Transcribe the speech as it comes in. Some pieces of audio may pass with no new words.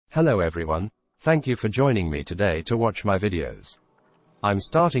Hello everyone, thank you for joining me today to watch my videos. I'm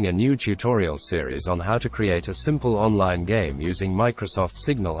starting a new tutorial series on how to create a simple online game using Microsoft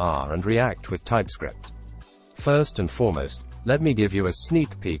SignalR and React with TypeScript. First and foremost, let me give you a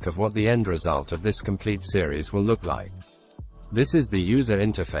sneak peek of what the end result of this complete series will look like. This is the user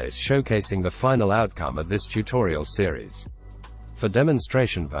interface showcasing the final outcome of this tutorial series. For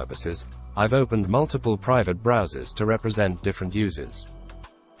demonstration purposes, I've opened multiple private browsers to represent different users.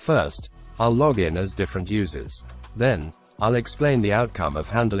 First, I'll log in as different users. Then, I'll explain the outcome of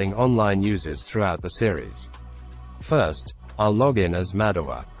handling online users throughout the series. First, I'll log in as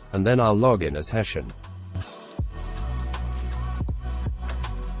Madhawa, and then I'll log in as Heshen.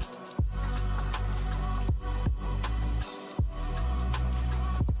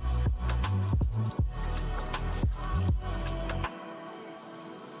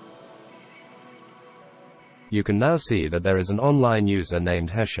 You can now see that there is an online user named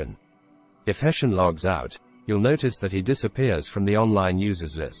Heshen. If Heshen logs out, you'll notice that he disappears from the online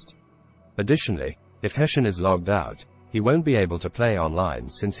users list. Additionally, if Heshen is logged out, he won't be able to play online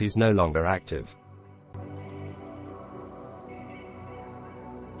since he's no longer active.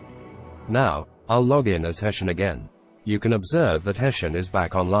 Now, I'll log in as Heshen again. You can observe that Heshen is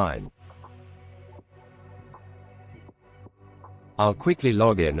back online. I'll quickly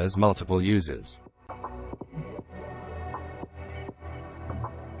log in as multiple users.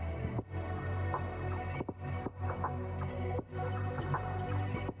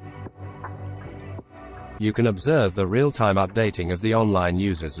 You can observe the real-time updating of the online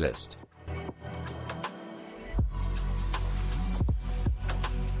users list.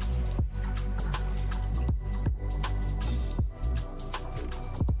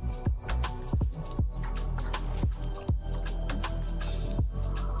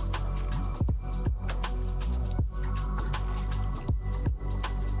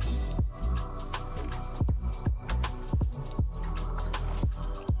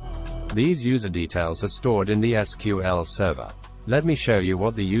 These user details are stored in the SQL server. Let me show you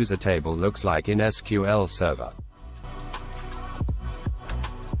what the user table looks like in SQL server.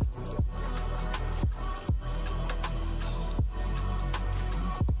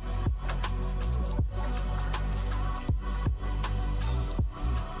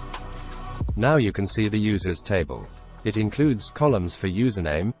 Now you can see the users table. It includes columns for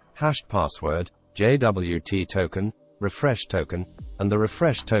username, hashed password, JWT token, refresh token, and the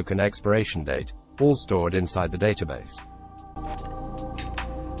refresh token expiration date, all stored inside the database.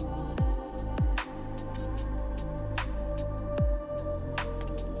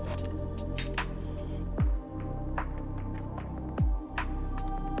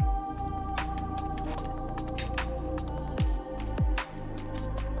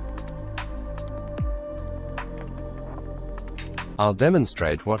 I'll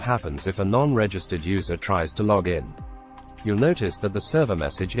demonstrate what happens if a non-registered user tries to log in. You'll notice that the server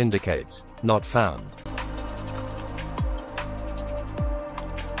message indicates, "Not found."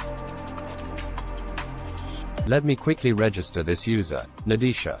 Let me quickly register this user,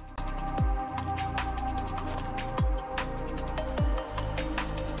 Nadisha.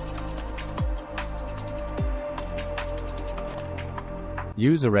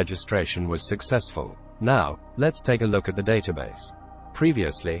 User registration was successful. Now, let's take a look at the database.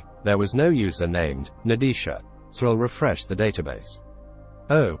 Previously, there was no user named Nadisha. So I'll refresh the database.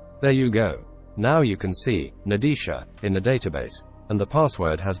 Oh, there you go. Now you can see Nadisha in the database, and the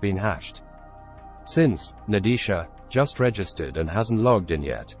password has been hashed. Since Nadisha just registered and hasn't logged in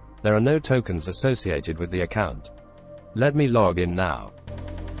yet, there are no tokens associated with the account. Let me log in now.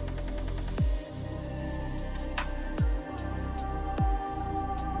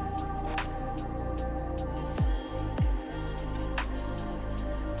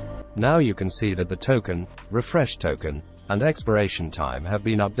 Now you can see that the token, refresh token, and expiration time have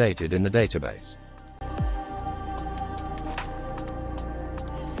been updated in the database.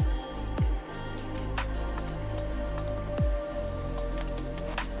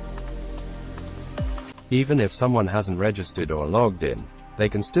 Even if someone hasn't registered or logged in, they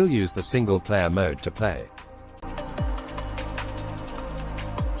can still use the single-player mode to play.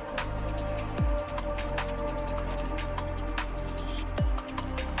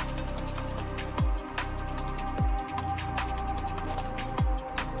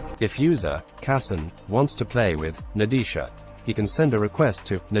 If user, Kasan, wants to play with Nadisha, he can send a request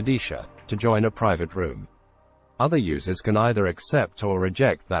to Nadisha to join a private room. Other users can either accept or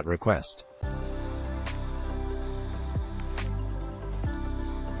reject that request.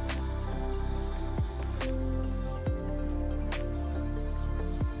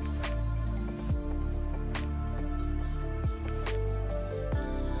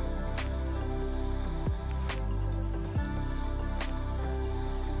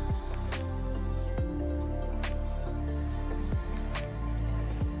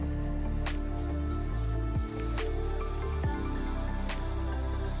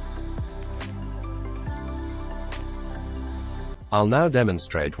 I'll now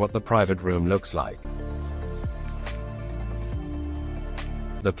demonstrate what the private room looks like.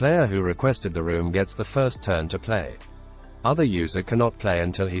 The player who requested the room gets the first turn to play. Other user cannot play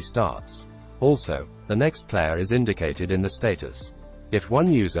until he starts. Also, the next player is indicated in the status. If one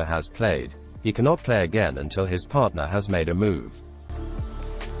user has played, he cannot play again until his partner has made a move.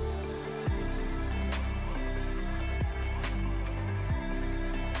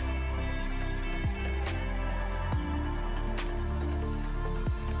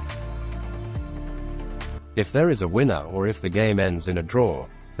 If there is a winner or if the game ends in a draw,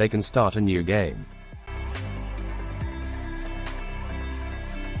 they can start a new game.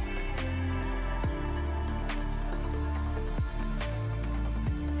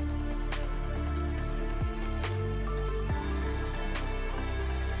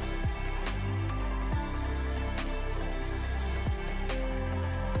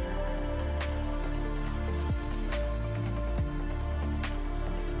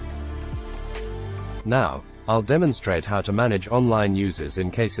 Now, I'll demonstrate how to manage online users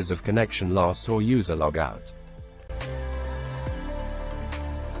in cases of connection loss or user logout.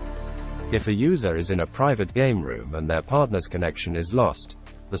 If a user is in a private game room and their partner's connection is lost,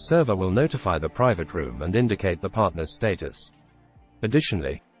 the server will notify the private room and indicate the partner's status.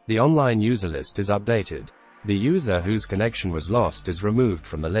 Additionally, the online user list is updated. The user whose connection was lost is removed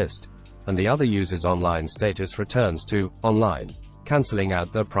from the list, and the other user's online status returns to online, cancelling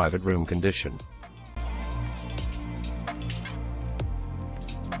out the private room condition.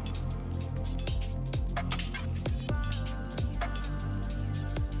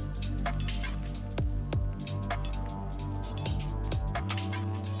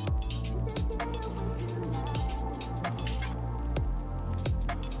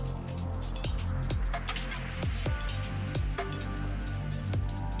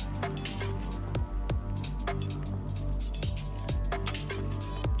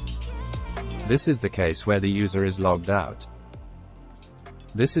 This is the case where the user is logged out.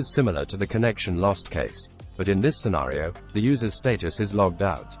 This is similar to the connection lost case, but in this scenario, the user's status is logged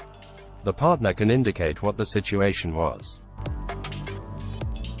out. The partner can indicate what the situation was.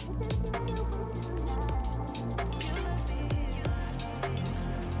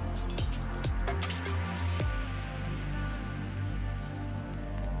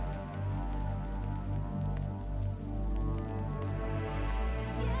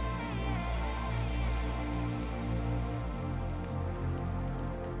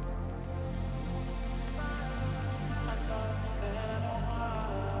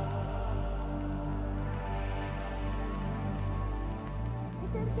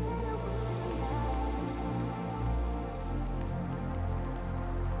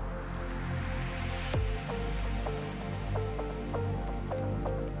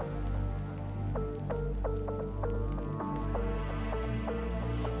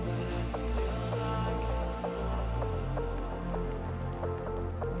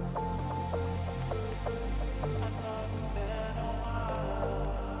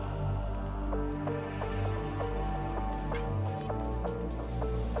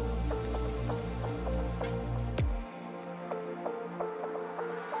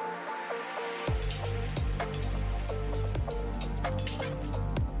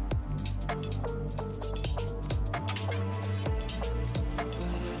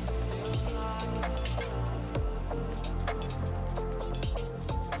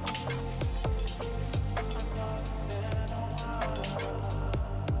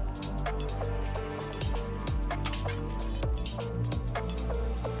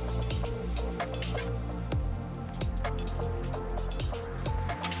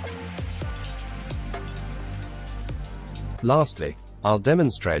 Lastly, I'll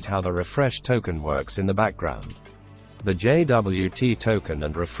demonstrate how the refresh token works in the background. The JWT token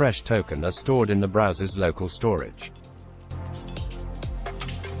and refresh token are stored in the browser's local storage.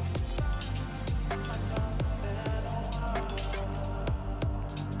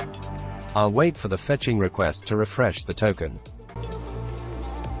 I'll wait for the fetching request to refresh the token.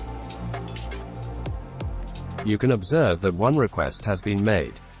 You can observe that one request has been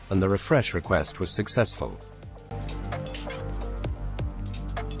made, and the refresh request was successful.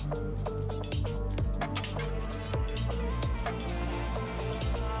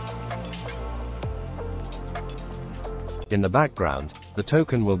 In the background, the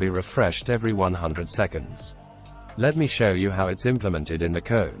token will be refreshed every 100 seconds. Let me show you how it's implemented in the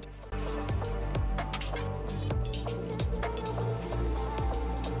code.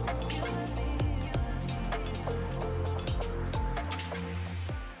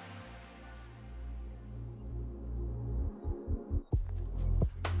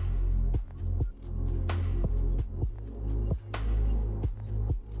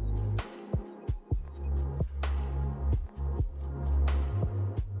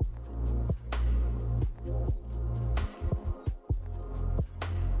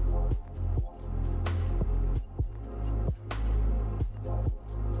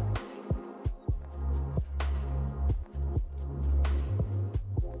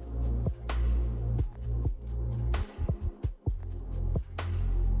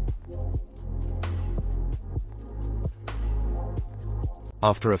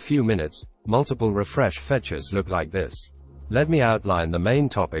 After a few minutes, multiple refresh fetches look like this. Let me outline the main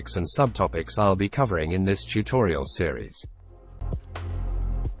topics and subtopics I'll be covering in this tutorial series.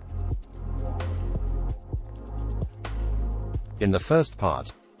 In the first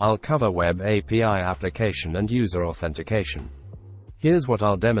part, I'll cover Web API application and user authentication. Here's what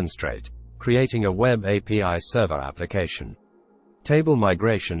I'll demonstrate: creating a Web API server application, table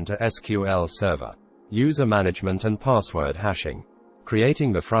migration to SQL Server, user management and password hashing.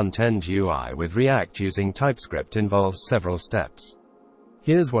 Creating the front-end UI with React using TypeScript involves several steps.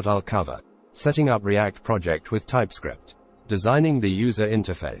 Here's what I'll cover: setting up React project with TypeScript, designing the user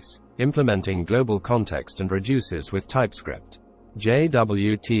interface, implementing global context and reduces with TypeScript,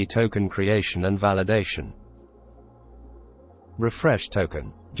 JWT token creation and validation, refresh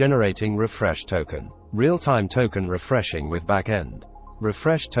token, generating refresh token, real-time token refreshing with backend,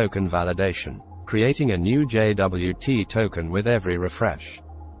 refresh token validation, creating a new JWT token with every refresh,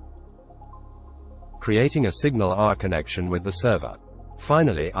 creating a SignalR connection with the server.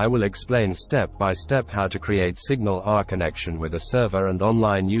 Finally, I will explain step by step how to create SignalR connection with a server and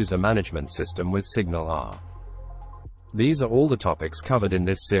online user management system with SignalR. These are all the topics covered in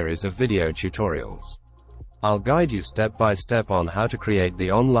this series of video tutorials. I'll guide you step by step on how to create the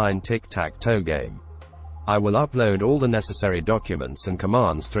online TicTacToe game. I will upload all the necessary documents and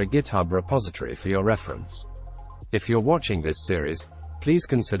commands to a GitHub repository for your reference. If you're watching this series, please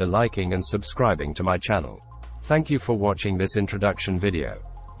consider liking and subscribing to my channel. Thank you for watching this introduction video.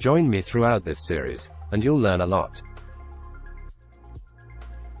 Join me throughout this series, and you'll learn a lot.